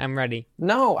music, dude. I'm ready.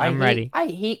 No, I'm ready. I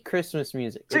hate Christmas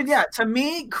music. Dude, to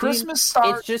me, Christmas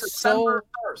starts December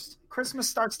 1st. Christmas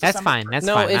starts December 1st. That's fine. That's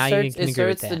fine. It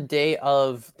starts the day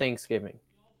of Thanksgiving.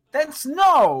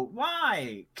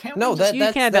 Why? Can't we that's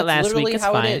that last literally week. It's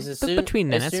how fine. it is.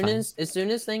 As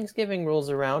soon as Thanksgiving rolls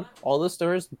around, all the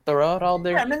stores throw out all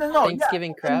their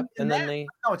Thanksgiving crap, and then they.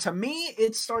 No, to me,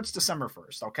 it starts December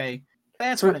 1st. Okay,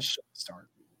 that's when it should start.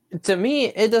 To me,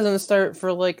 it doesn't start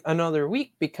for like another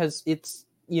week because it's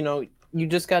you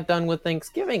just got done with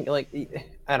Thanksgiving. Like,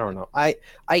 I don't know. I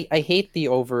hate the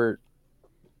over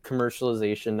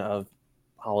commercialization of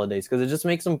holidays because it just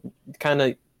makes them kind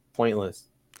of pointless.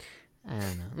 I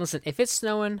don't know. Listen, if it's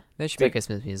snowing, there should be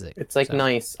Christmas music. It's like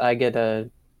nice. I get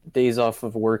days off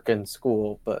of work and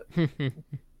school, but and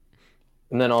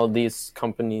then all these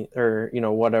companies or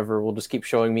whatever will just keep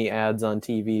showing me ads on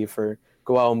TV for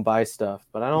go out and buy stuff,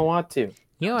 but I don't want to.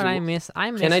 You know what I miss?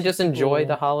 Can I just enjoy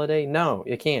the holiday? No,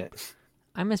 you can't.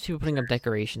 I miss people putting up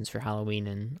decorations for Halloween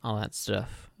and all that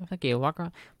stuff. Like, you walk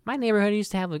around. My neighborhood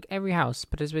used to have like every house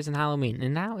participate in Halloween,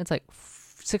 and now it's like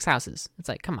 6 houses. It's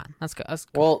like, come on, let's go.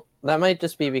 Well, that might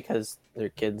just be because their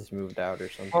kids moved out or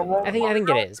something. Well, I think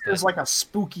it is. There's like a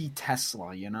spooky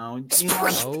Tesla, Elon,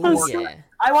 yeah.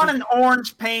 I want an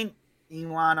orange paint.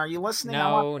 Elon, are you listening?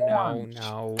 No.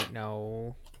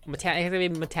 It has to be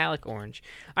metallic orange.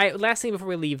 All right, last thing before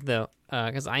we leave, though,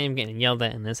 because I am getting yelled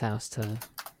at in this house.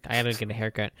 I gotta get a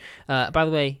haircut. By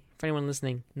the way, for anyone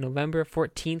listening, November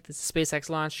 14th is the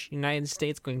SpaceX launch. United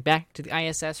States going back to the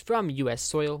ISS from U.S.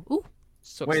 soil. Ooh.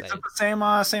 So wait, is it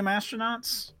the same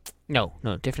astronauts? No,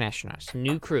 different astronauts.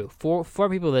 New crew. Four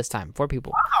people this time. 4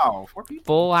 people. Wow, 4 people.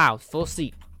 Full house, full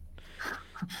seat.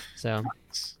 So,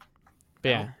 but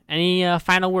yeah. Any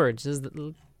final words? This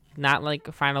is not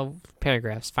like final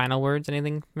paragraphs. Final words?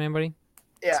 Anything from anybody?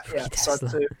 Yeah. So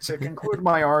to conclude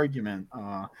my argument,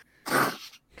 I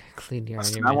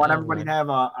want everybody to have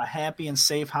a happy and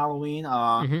safe Halloween.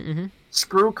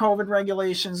 Screw COVID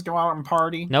regulations. Go out and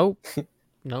party. Nope.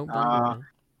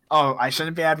 I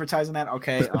shouldn't be advertising that.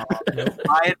 Okay.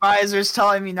 My advisor's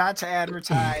telling me not to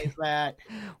advertise that.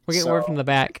 We're getting word from the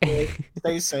back.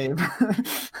 Stay safe.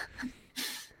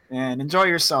 And enjoy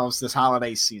yourselves this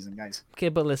holiday season, guys. Okay,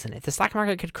 but listen, if the stock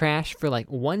market could crash for like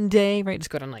one day, right, just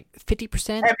go down like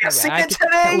 50%. Have you seen it today?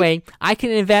 That way, I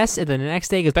can invest, and then the next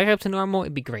day it goes back up to normal.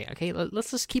 It'd be great. Okay,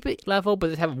 let's just keep it level,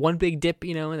 but have one big dip,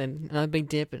 and then another big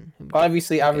dip. And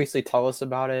obviously, tell us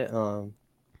about it.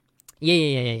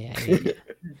 Yeah.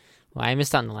 Well, I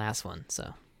missed out on the last one,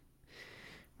 so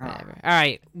whatever. All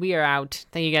right, we are out.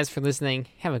 Thank you guys for listening.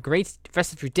 Have a great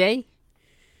rest of your day.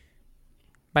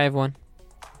 Bye, everyone.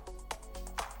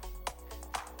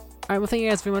 All right, well, thank you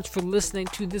guys very much for listening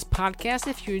to this podcast.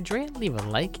 If you enjoy it, leave a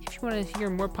like. If you want to hear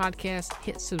more podcasts,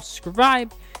 hit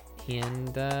subscribe.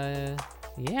 And,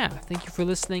 thank you for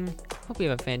listening. Hope you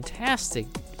have a fantastic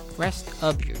rest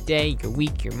of your day, your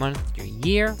week, your month, your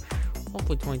year.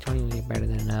 Hopefully 2020 will get better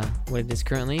than what it is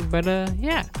currently. But,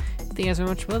 thank you guys very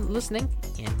much for listening.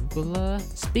 And we'll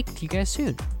speak to you guys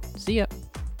soon. See ya.